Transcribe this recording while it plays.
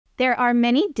There are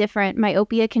many different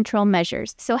myopia control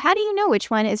measures, so how do you know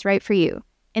which one is right for you?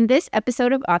 In this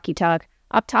episode of OCuTALK,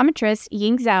 optometrist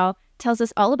Ying Zhao tells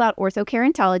us all about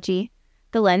orthokeratology,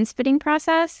 the lens fitting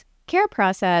process, care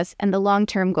process, and the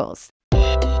long-term goals.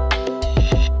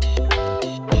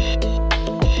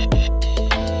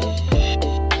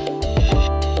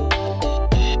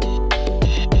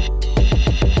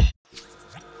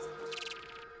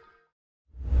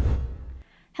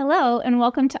 Hello and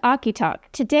welcome to OCuTALK.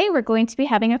 Today we're going to be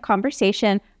having a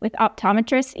conversation with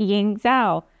optometrist Ying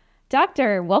Zhao.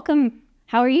 Doctor, welcome.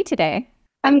 How are you today?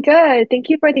 I'm good. Thank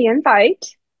you for the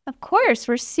invite. Of course,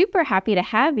 we're super happy to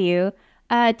have you.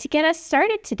 To get us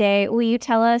started today, will you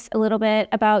tell us a little bit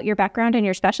about your background and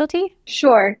your specialty?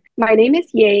 Sure. My name is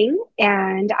Ying,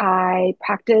 and I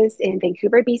practice in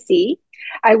Vancouver, BC.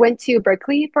 I went to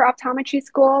Berkeley for optometry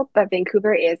school, but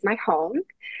Vancouver is my home.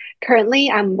 Currently,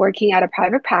 I'm working at a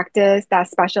private practice that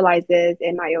specializes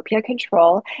in myopia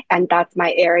control, and that's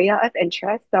my area of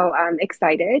interest. So I'm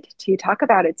excited to talk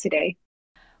about it today.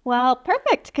 Well,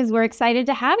 perfect, because we're excited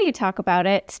to have you talk about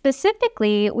it.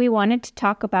 Specifically, we wanted to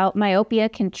talk about myopia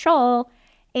control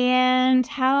and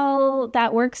how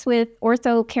that works with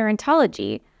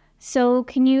orthokeratology. So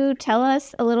can you tell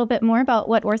us a little bit more about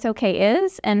what OrthoK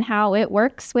is and how it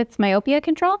works with myopia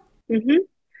control? Mhm.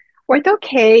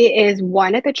 Ortho-K is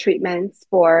one of the treatments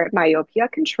for myopia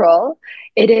control.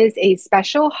 It is a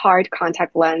special hard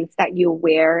contact lens that you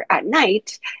wear at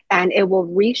night, and it will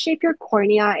reshape your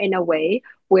cornea in a way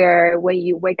where when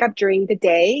you wake up during the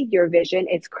day, your vision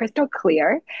is crystal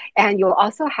clear, and you'll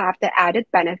also have the added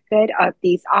benefit of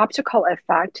these optical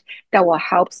effect that will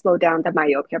help slow down the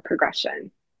myopia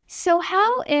progression. So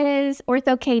how is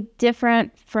OrthoK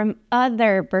different from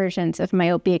other versions of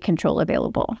myopia control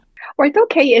available?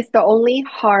 Ortho-K is the only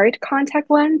hard contact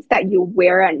lens that you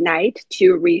wear at night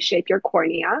to reshape your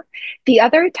cornea. The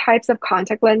other types of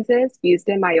contact lenses used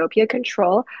in myopia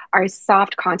control are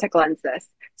soft contact lenses.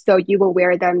 So you will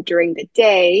wear them during the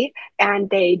day and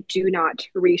they do not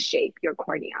reshape your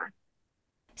cornea.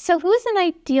 So who's an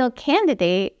ideal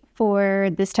candidate for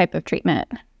this type of treatment?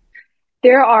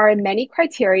 There are many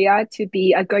criteria to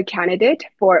be a good candidate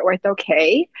for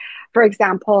Ortho-K. For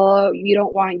example, you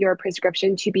don't want your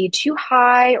prescription to be too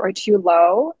high or too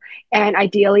low. And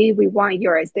ideally, we want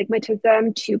your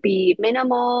astigmatism to be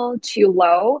minimal to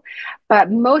low.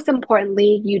 But most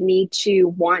importantly, you need to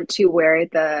want to wear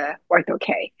the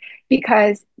Ortho-K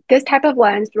because this type of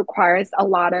lens requires a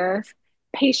lot of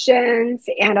patience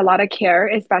and a lot of care,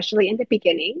 especially in the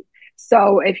beginning.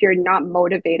 So if you're not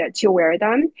motivated to wear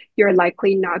them, you're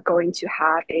likely not going to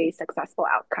have a successful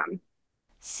outcome.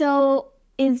 So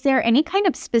is there any kind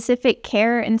of specific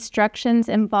care instructions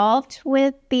involved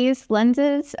with these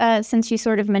lenses? Since you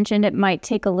sort of mentioned it might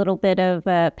take a little bit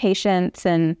of patience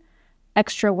and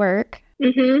extra work.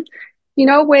 Mm-hmm. You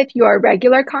know, with your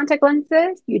regular contact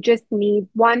lenses, you just need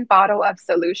one bottle of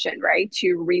solution, right,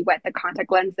 to re-wet the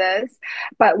contact lenses.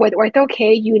 But with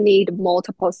Ortho-K, you need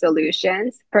multiple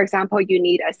solutions. For example, you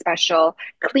need a special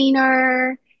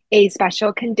cleaner, a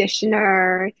special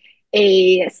conditioner,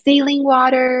 a sealing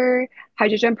water,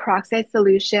 hydrogen peroxide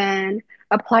solution,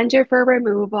 a plunger for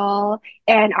removal,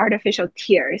 and artificial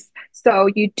tears. So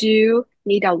you do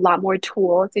need a lot more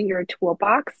tools in your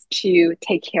toolbox to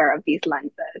take care of these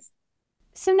lenses.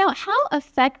 So now, how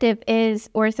effective is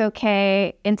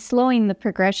OrthoK in slowing the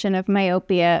progression of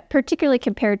myopia, particularly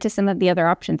compared to some of the other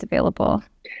options available?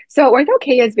 So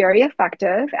Ortho-K is very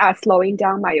effective at slowing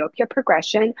down myopia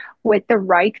progression with the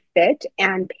right fit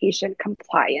and patient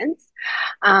compliance.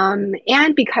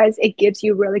 And because it gives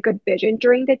you really good vision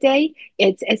during the day,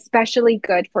 it's especially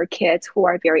good for kids who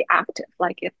are very active,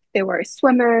 like if they were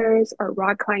swimmers or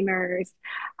rock climbers,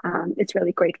 it's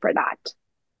really great for that.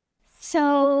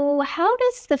 So how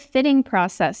does the fitting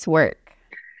process work?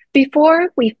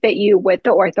 Before we fit you with the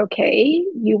Ortho-K,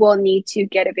 you will need to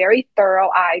get a very thorough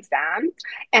eye exam,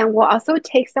 and we'll also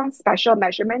take some special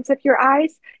measurements of your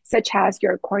eyes, such as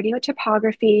your corneal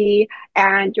topography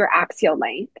and your axial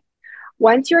length.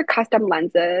 Once your custom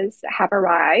lenses have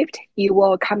arrived, you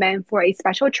will come in for a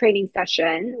special training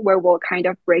session where we'll kind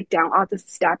of break down all the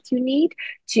steps you need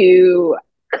to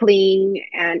clean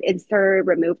and insert,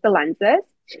 remove the lenses.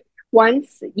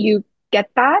 Once you get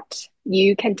that,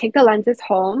 you can take the lenses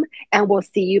home and we'll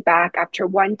see you back after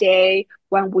 1 day,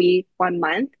 1 week, 1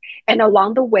 month. And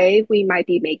along the way, we might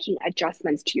be making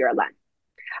adjustments to your lens.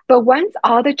 But once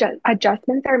all the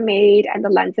adjustments are made and the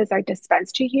lenses are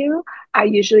dispensed to you, I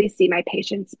usually see my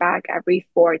patients back every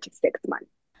 4 to 6 months.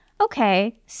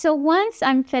 Okay, so once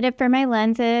I'm fitted for my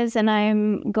lenses and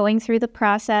I'm going through the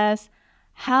process,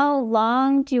 how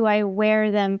long do I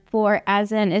wear them for?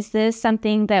 As in, is this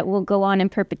something that will go on in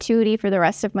perpetuity for the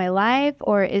rest of my life?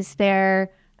 Or is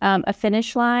there a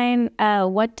finish line?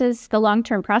 What does the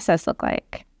long-term process look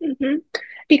like? hmm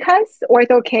Because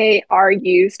Ortho-K are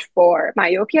used for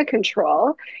myopia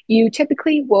control, you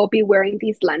typically will be wearing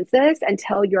these lenses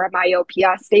until your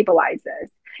myopia stabilizes.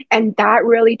 And that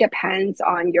really depends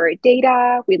on your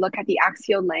data. We look at the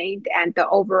axial length and the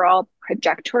overall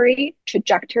trajectory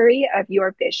of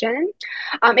your vision.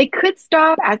 It could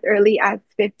stop as early as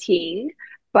 15,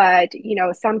 but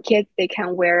some kids they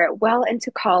can wear it well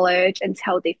into college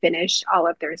until they finish all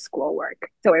of their schoolwork.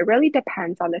 So it really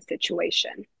depends on the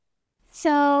situation.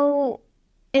 So,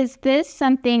 is this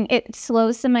something it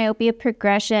slows the myopia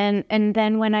progression? And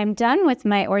then when I'm done with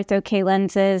my Ortho-K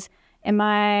lenses, am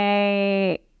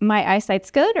I my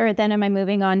eyesight's good, or then am I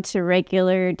moving on to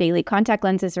regular daily contact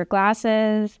lenses or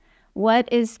glasses?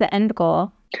 What is the end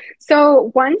goal?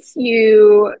 So once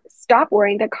you stop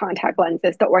wearing the contact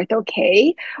lenses, the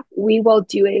Ortho-K, we will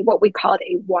do what we call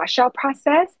a washout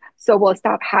process. So we'll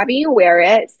stop having you wear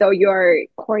it. So your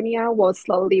cornea will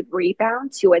slowly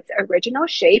rebound to its original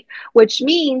shape, which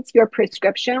means your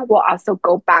prescription will also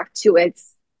go back to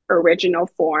its original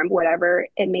form, whatever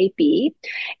it may be.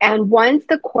 And once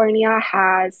the cornea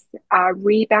has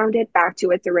rebounded back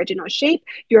to its original shape,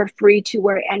 you're free to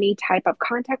wear any type of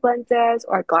contact lenses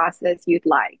or glasses you'd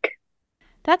like.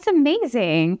 That's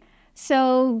amazing.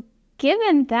 So,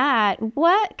 given that,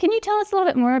 what can you tell us a little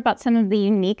bit more about some of the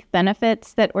unique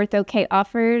benefits that Ortho-K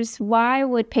offers? Why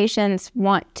would patients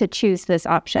want to choose this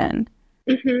option?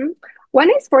 hmm One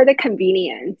is for the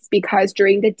convenience because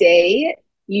during the day,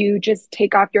 you just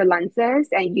take off your lenses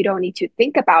and you don't need to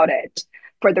think about it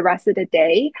for the rest of the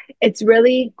day. It's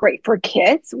really great for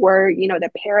kids where,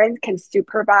 the parents can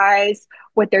supervise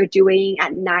what they're doing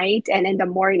at night and in the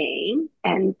morning,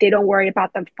 and they don't worry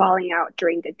about them falling out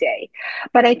during the day.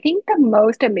 But I think the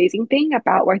most amazing thing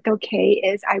about Ortho-K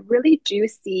is I really do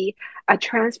see a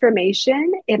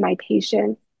transformation in my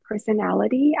patients'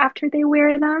 personality after they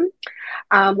wear them.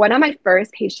 One of my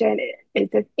first patients is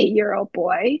this 8-year-old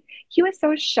boy. He was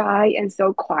so shy and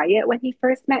so quiet when he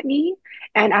first met me.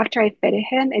 And after I fitted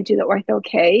him into the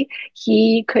Ortho-K,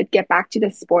 he could get back to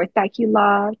the sports that he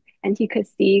loved and he could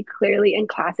see clearly in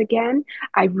class again.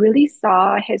 I really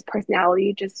saw his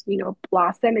personality just,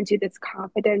 blossom into this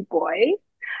confident boy.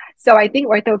 So I think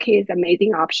Ortho-K is an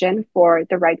amazing option for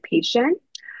the right patient.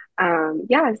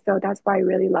 Yeah, so that's why I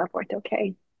really love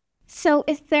Ortho-K. So,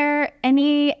 is there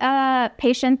any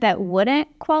patient that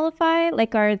wouldn't qualify?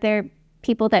 Like, are there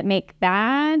people that make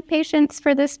bad patients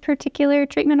for this particular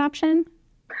treatment option?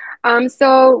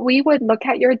 So we would look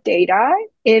at your data.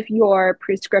 If your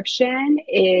prescription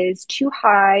is too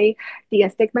high, the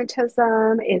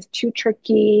astigmatism is too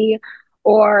tricky,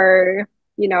 or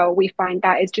we find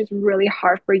that it's just really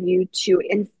hard for you to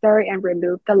insert and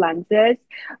remove the lenses,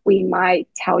 we might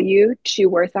tell you to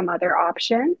wear some other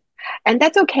options. And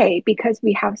that's okay because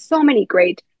we have so many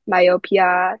great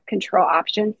myopia control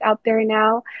options out there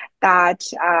now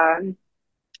that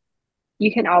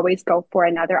you can always go for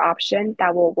another option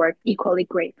that will work equally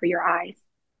great for your eyes.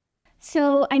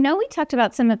 So, I know we talked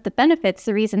about some of the benefits,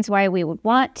 the reasons why we would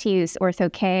want to use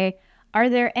Ortho-K. Are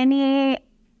there any,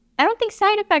 I don't think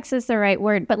side effects is the right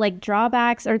word, but like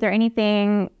drawbacks? Are there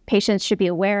anything patients should be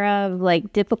aware of,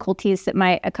 like difficulties that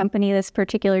might accompany this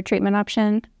particular treatment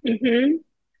option? hmm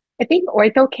I think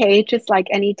Ortho-K, just like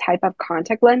any type of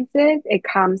contact lenses, it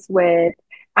comes with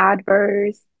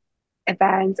adverse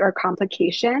events or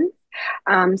complications.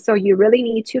 So you really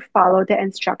need to follow the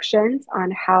instructions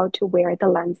on how to wear the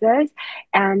lenses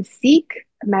and seek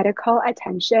medical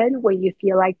attention when you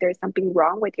feel like there's something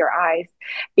wrong with your eyes,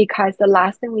 because the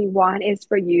last thing we want is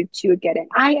for you to get an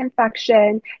eye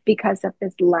infection because of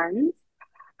this lens.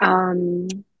 Um,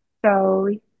 so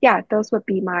yeah, those would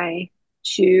be my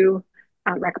two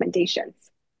recommendations.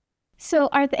 So,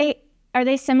 are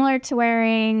they similar to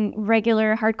wearing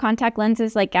regular hard contact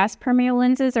lenses like gas permeable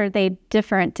lenses, or are they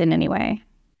different in any way?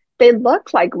 They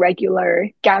look like regular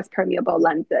gas permeable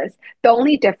lenses. The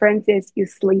only difference is you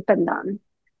sleep in them.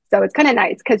 So it's kind of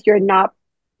nice because you're not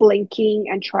blinking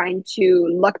and trying to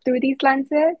look through these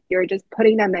lenses. You're just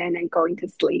putting them in and going to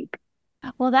sleep.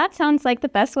 Well, that sounds like the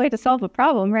best way to solve a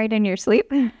problem, right in your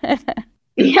sleep.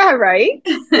 Yeah, right?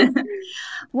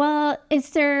 Well,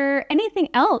 is there anything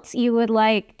else you would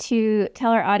like to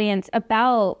tell our audience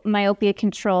about myopia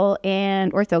control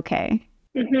and Ortho-K?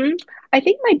 hmm I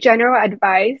think my general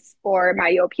advice for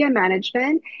myopia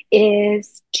management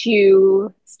is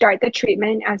to start the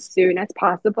treatment as soon as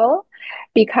possible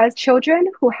because children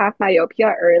who have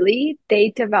myopia early, they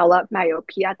develop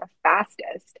myopia the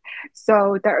fastest.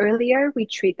 So the earlier we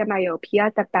treat the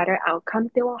myopia, the better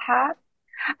outcome they will have.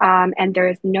 And there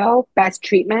is no best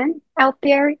treatment out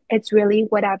there. It's really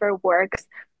whatever works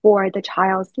for the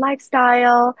child's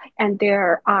lifestyle and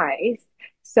their eyes.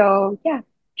 So yeah,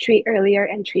 treat earlier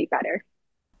and treat better.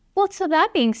 Well, so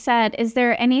that being said, is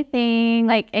there anything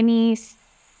like any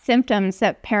symptoms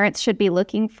that parents should be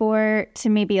looking for to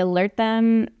maybe alert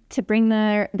them to bring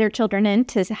their children in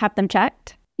to have them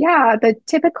checked? Yeah, the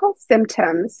typical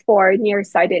symptoms for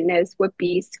nearsightedness would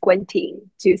be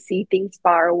squinting to see things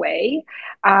far away,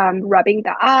 rubbing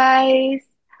the eyes,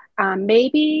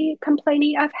 maybe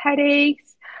complaining of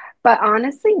headaches. But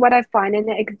honestly, what I find in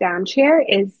the exam chair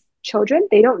is children,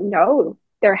 they don't know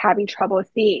they're having trouble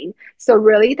seeing. So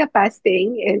really the best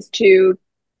thing is to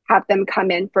have them come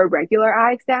in for regular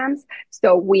eye exams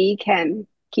so we can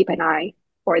keep an eye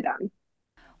for them.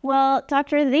 Well,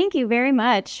 doctor, thank you very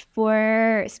much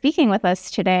for speaking with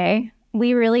us today.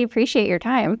 We really appreciate your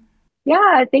time.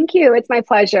 Yeah, thank you. It's my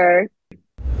pleasure.